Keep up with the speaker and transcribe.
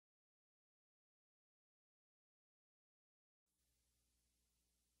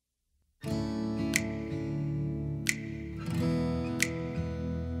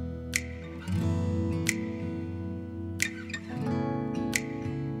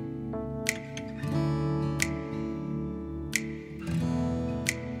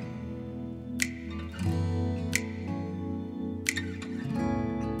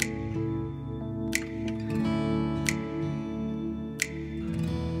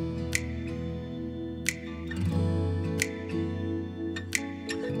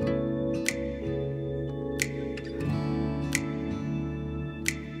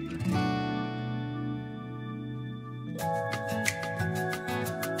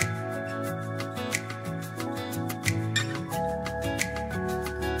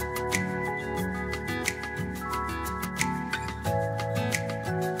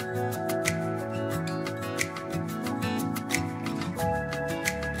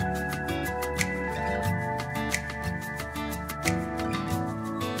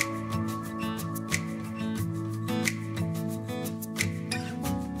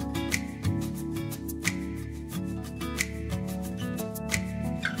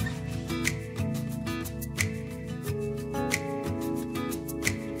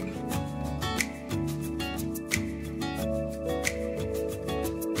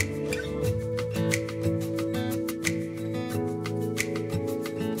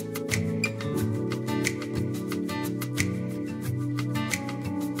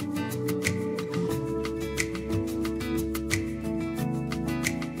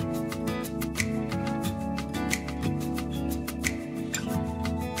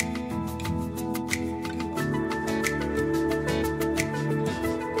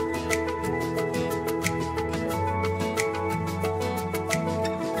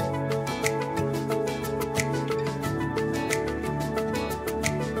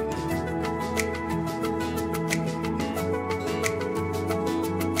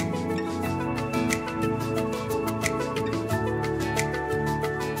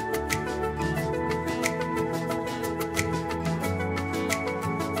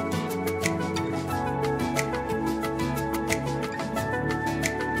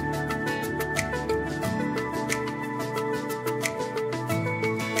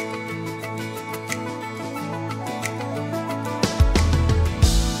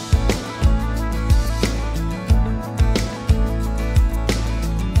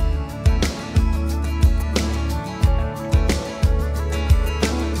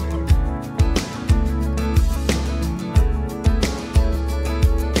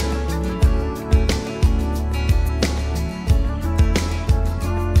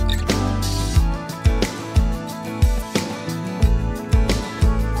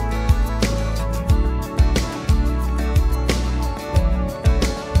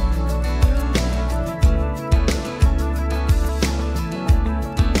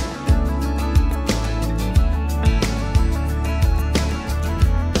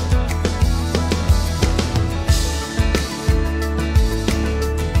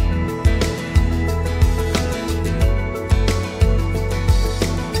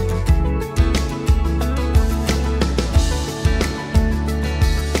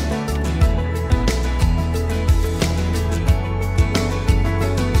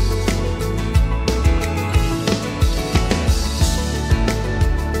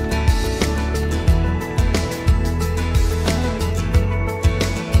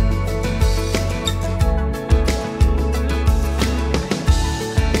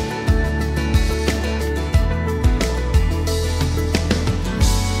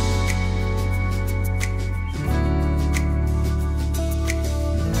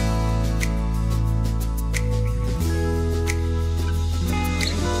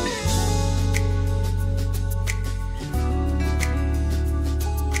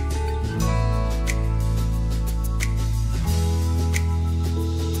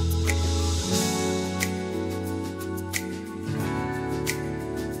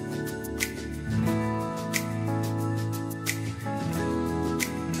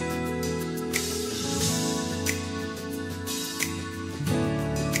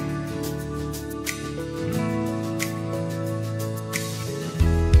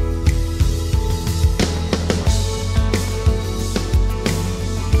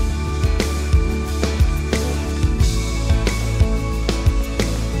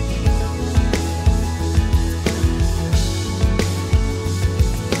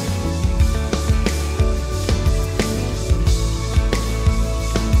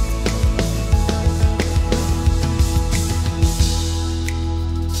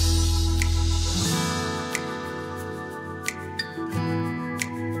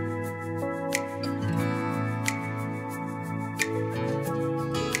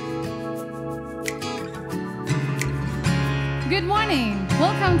Good morning.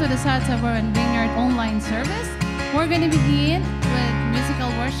 Welcome to the Satawaran Vineyard online service. We're going to begin with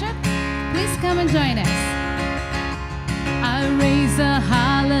musical worship. Please come and join us. I raise a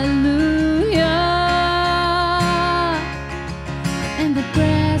hallelujah in the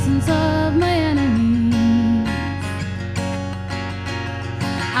presence of my enemies.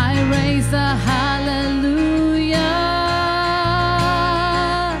 I raise a hallelujah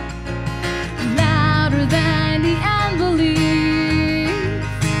louder than the unbelief.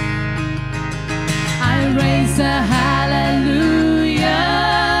 I raise a hallelujah.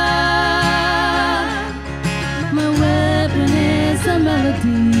 My weapon is a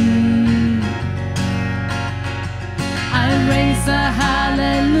melody. I raise a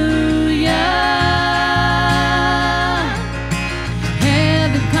hallelujah.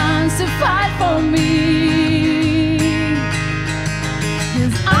 Heaven comes to fight for me.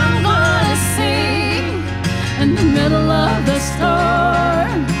 'Cause I'm gonna sing in the middle of the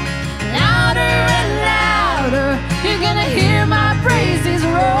storm. Louder and louder, you're gonna hear my praises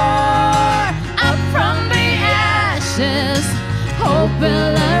roar. Up from the ashes, hope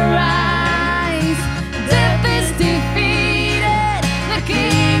will arise. Death is defeated, the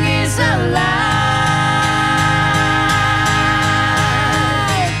King is alive.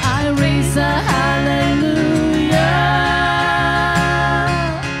 I raise a hallelujah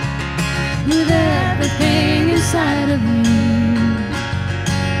with everything inside of me.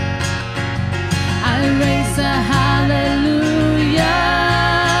 I raise a hallelujah.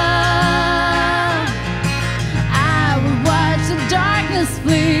 I will watch the darkness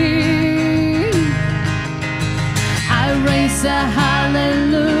flee. I raise a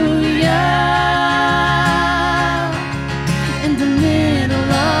hallelujah in the middle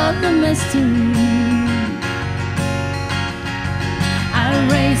of the mystery. I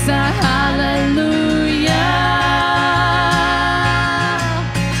raise a hallelujah.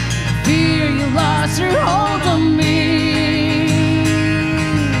 Fear you lost your hold on me.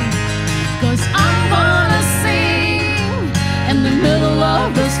 'Cause I'm gonna sing in the middle of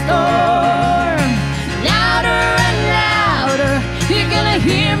the storm. Louder and louder, you're gonna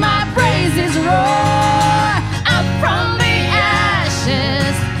hear my praises roar. Up from the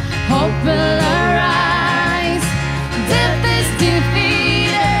ashes, hope will arise. Death is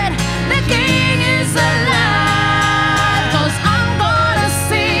defeated, the King is alive. 'Cause I'm gonna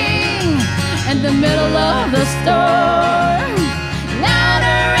sing in the middle of the storm.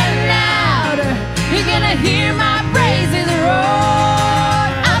 Louder and louder, you're gonna hear my praises roar.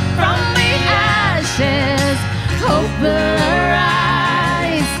 Up from the ashes, hope will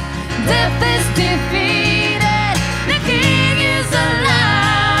arise. Death is defeated, the King is alive.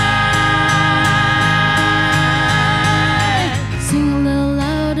 Sing a little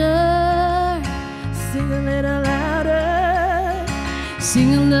louder, sing a little louder, sing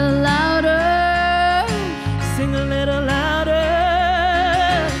a little louder, sing a little louder,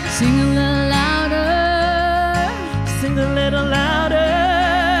 sing a little louder, sing a little louder,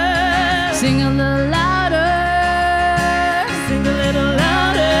 sing a little louder, sing a little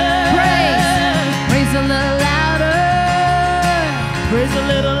louder. Praise a little louder, praise a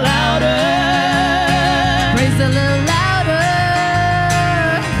little louder, praise a little louder,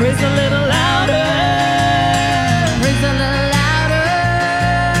 praise a little louder, praise a little louder,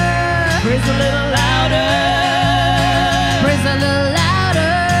 praise a little louder, praise a little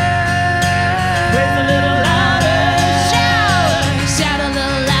louder, praise a little louder. Shout a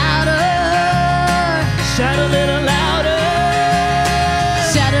little louder, shout a little louder,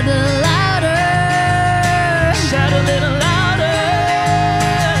 shout a little louder, shout a little louder,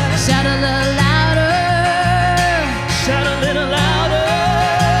 shout a little louder, shout a little louder,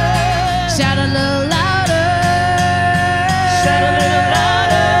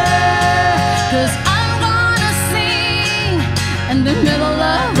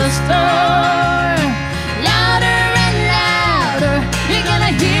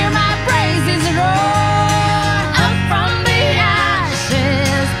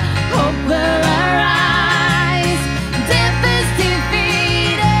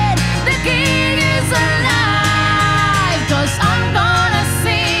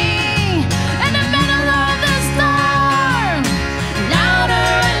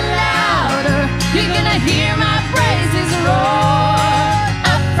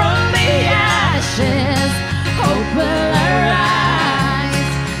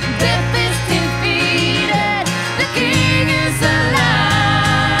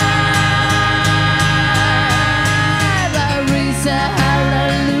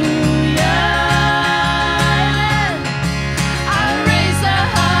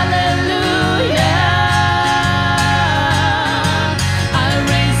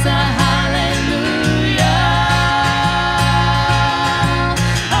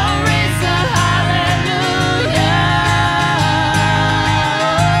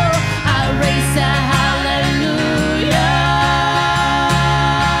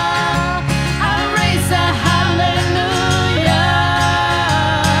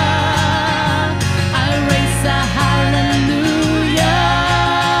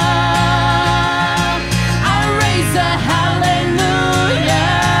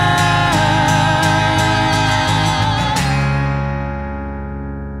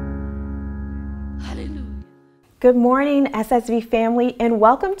 Good morning, SSV family, and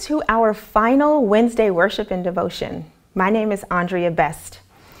welcome to our final Wednesday worship and devotion. My name is Andrea Best.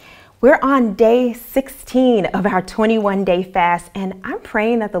 We're on day 16 of our 21-day fast, and I'm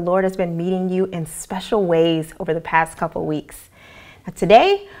praying that the Lord has been meeting you in special ways over the past couple weeks. Now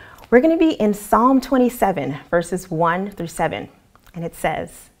today, we're going to be in Psalm 27, verses 1 through 7, and it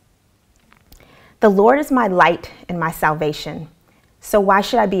says, "The Lord is my light and my salvation, so why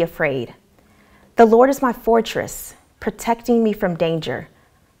should I be afraid? The Lord is my fortress, protecting me from danger.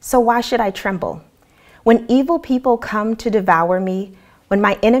 So why should I tremble? When evil people come to devour me, when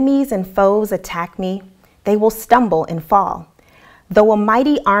my enemies and foes attack me, they will stumble and fall. Though a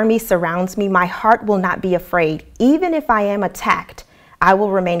mighty army surrounds me, my heart will not be afraid. Even if I am attacked, I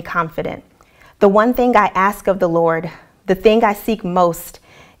will remain confident. The one thing I ask of the Lord, the thing I seek most,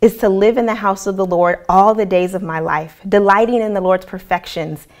 is to live in the house of the Lord all the days of my life, delighting in the Lord's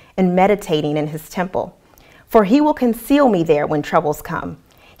perfections and meditating in his temple. For he will conceal me there when troubles come.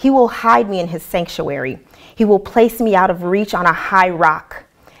 He will hide me in his sanctuary. He will place me out of reach on a high rock.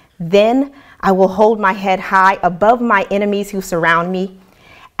 Then I will hold my head high above my enemies who surround me.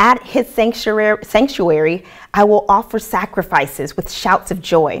 At his sanctuary, I will offer sacrifices with shouts of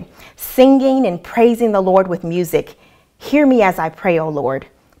joy, singing and praising the Lord with music. Hear me as I pray, O Lord.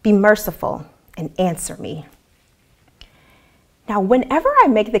 Be merciful and answer me." Now, whenever I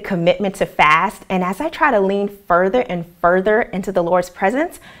make the commitment to fast, and as I try to lean further and further into the Lord's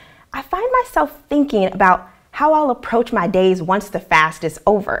presence, I find myself thinking about how I'll approach my days once the fast is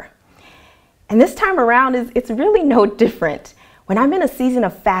over. And this time around, it's really no different. When I'm in a season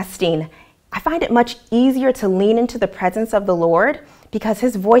of fasting, I find it much easier to lean into the presence of the Lord because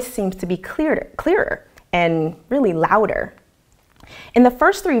his voice seems to be clearer and really louder. In the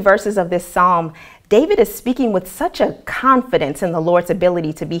first 3 verses of this psalm, David is speaking with such a confidence in the Lord's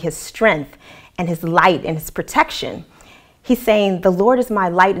ability to be his strength and his light and his protection. He's saying, "The Lord is my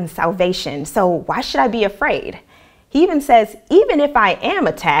light and salvation, so why should I be afraid?" He even says, "Even if I am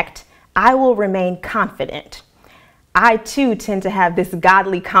attacked, I will remain confident." I too tend to have this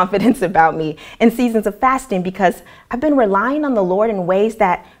godly confidence about me in seasons of fasting because I've been relying on the Lord in ways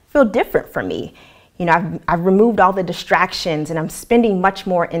that feel different for me. You know, I've removed all the distractions and I'm spending much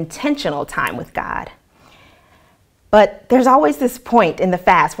more intentional time with God. But there's always this point in the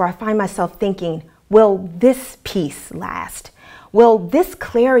fast where I find myself thinking, will this peace last? Will this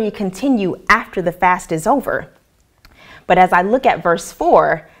clarity continue after the fast is over? But as I look at verse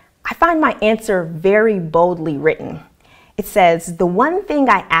 4, I find my answer very boldly written. It says, "The one thing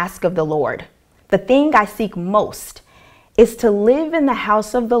I ask of the Lord, the thing I seek most, is to live in the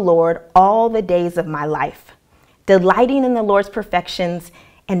house of the Lord all the days of my life, delighting in the Lord's perfections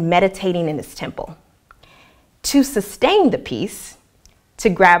and meditating in his temple." To sustain the peace, to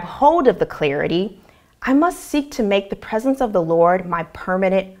grab hold of the clarity, I must seek to make the presence of the Lord my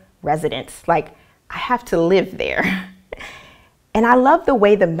permanent residence. Like, I have to live there. And I love the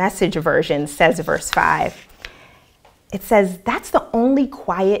way the Message version says verse 5. It says, "That's the only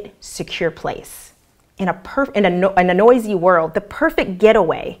quiet, secure place. In a noisy world, the perfect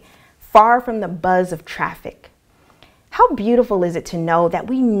getaway, far from the buzz of traffic." How beautiful is it to know that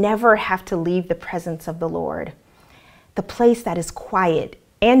we never have to leave the presence of the Lord, the place that is quiet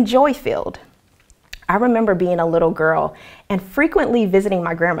and joy-filled. I remember being a little girl and frequently visiting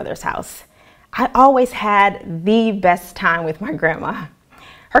my grandmother's house. I always had the best time with my grandma.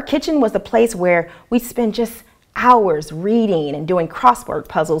 Her kitchen was a place where we'd spend just hours reading and doing crossword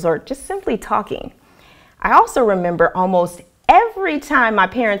puzzles or just simply talking. I also remember almost every time my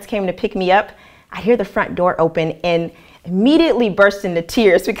parents came to pick me up, I'd hear the front door open and immediately burst into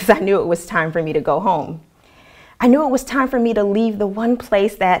tears because I knew it was time for me to go home. I knew it was time for me to leave the one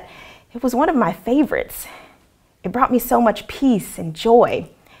place that it was one of my favorites. It brought me so much peace and joy.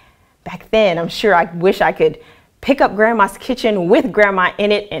 Back then, I'm sure I wish I could pick up Grandma's kitchen with Grandma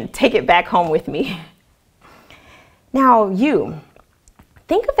in it and take it back home with me. Now,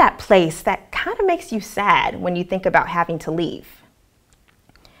 think of that place that kind of makes you sad when you think about having to leave.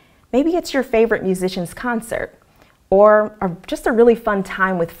 Maybe it's your favorite musician's concert, or just a really fun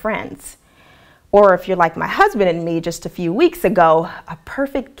time with friends. Or if you're like my husband and me just a few weeks ago, a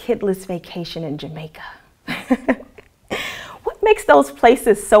perfect kidless vacation in Jamaica. What makes those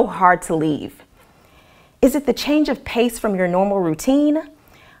places so hard to leave? Is it the change of pace from your normal routine?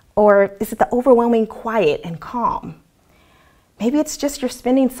 Or is it the overwhelming quiet and calm? Maybe it's just you're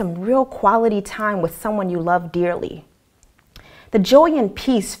spending some real quality time with someone you love dearly. The joy and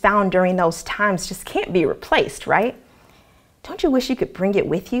peace found during those times just can't be replaced, right? Don't you wish you could bring it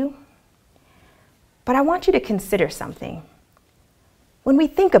with you? But I want you to consider something. When we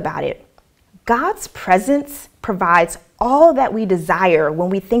think about it, God's presence provides all that we desire when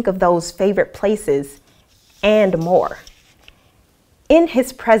we think of those favorite places and more. In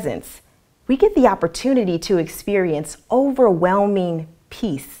His presence, we get the opportunity to experience overwhelming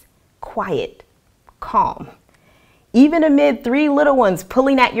peace, quiet, calm, even amid 3 little ones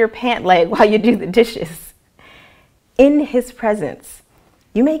pulling at your pant leg while you do the dishes. In His presence,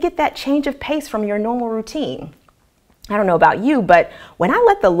 you may get that change of pace from your normal routine. I don't know about you, but when I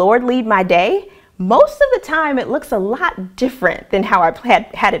let the Lord lead my day, most of the time it looks a lot different than how I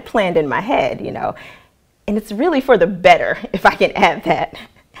had it planned in my head, and it's really for the better, if I can add that.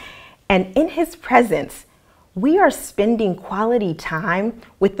 And in His presence, we are spending quality time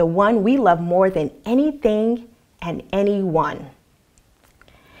with the one we love more than anything and anyone.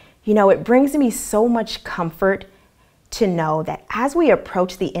 It brings me so much comfort to know that as we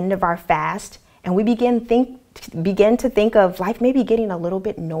approach the end of our fast and we begin to think of life maybe getting a little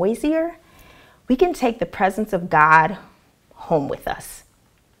bit noisier, we can take the presence of God home with us,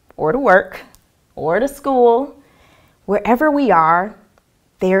 or to work, or to school. Wherever we are,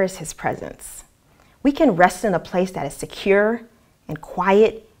 there is His presence. We can rest in a place that is secure and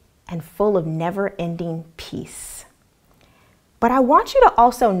quiet and full of never-ending peace. But I want you to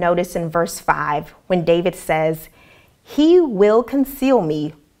also notice in verse 5 when David says, "He will conceal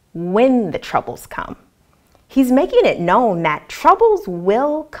me when the troubles come." He's making it known that troubles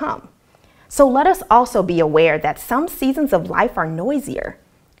will come. So let us also be aware that some seasons of life are noisier,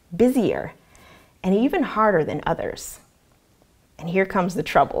 busier, and even harder than others. And here comes the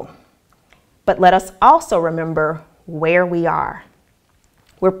trouble. But let us also remember where we are.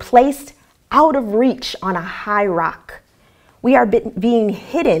 We're placed out of reach on a high rock. We are being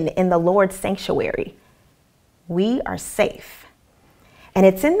hidden in the Lord's sanctuary. We are safe. And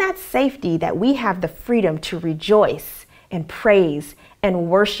it's in that safety that we have the freedom to rejoice and praise and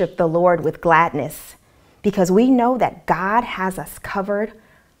worship the Lord with gladness, because we know that God has us covered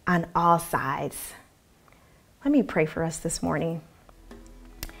on all sides. Let me pray for us this morning.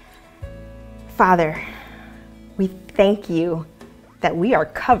 Father, we thank You that we are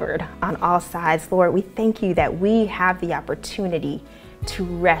covered on all sides. Lord, we thank You that we have the opportunity to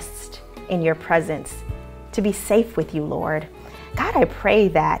rest in Your presence, to be safe with You, Lord. God, I pray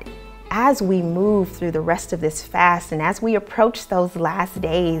that as we move through the rest of this fast and as we approach those last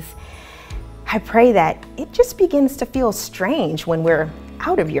days, I pray that it just begins to feel strange when we're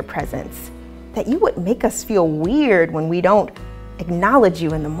out of Your presence, that You would make us feel weird when we don't acknowledge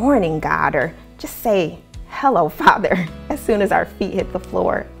You in the morning, God, or just say, "Hello, Father," as soon as our feet hit the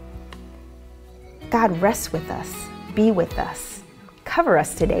floor. God, rest with us, be with us, cover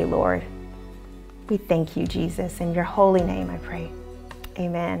us today, Lord. We thank You, Jesus. In Your holy name I pray.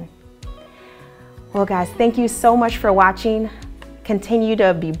 Amen. Well, guys, thank you so much for watching. Continue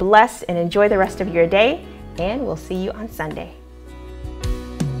to be blessed and enjoy the rest of your day, and we'll see you on Sunday.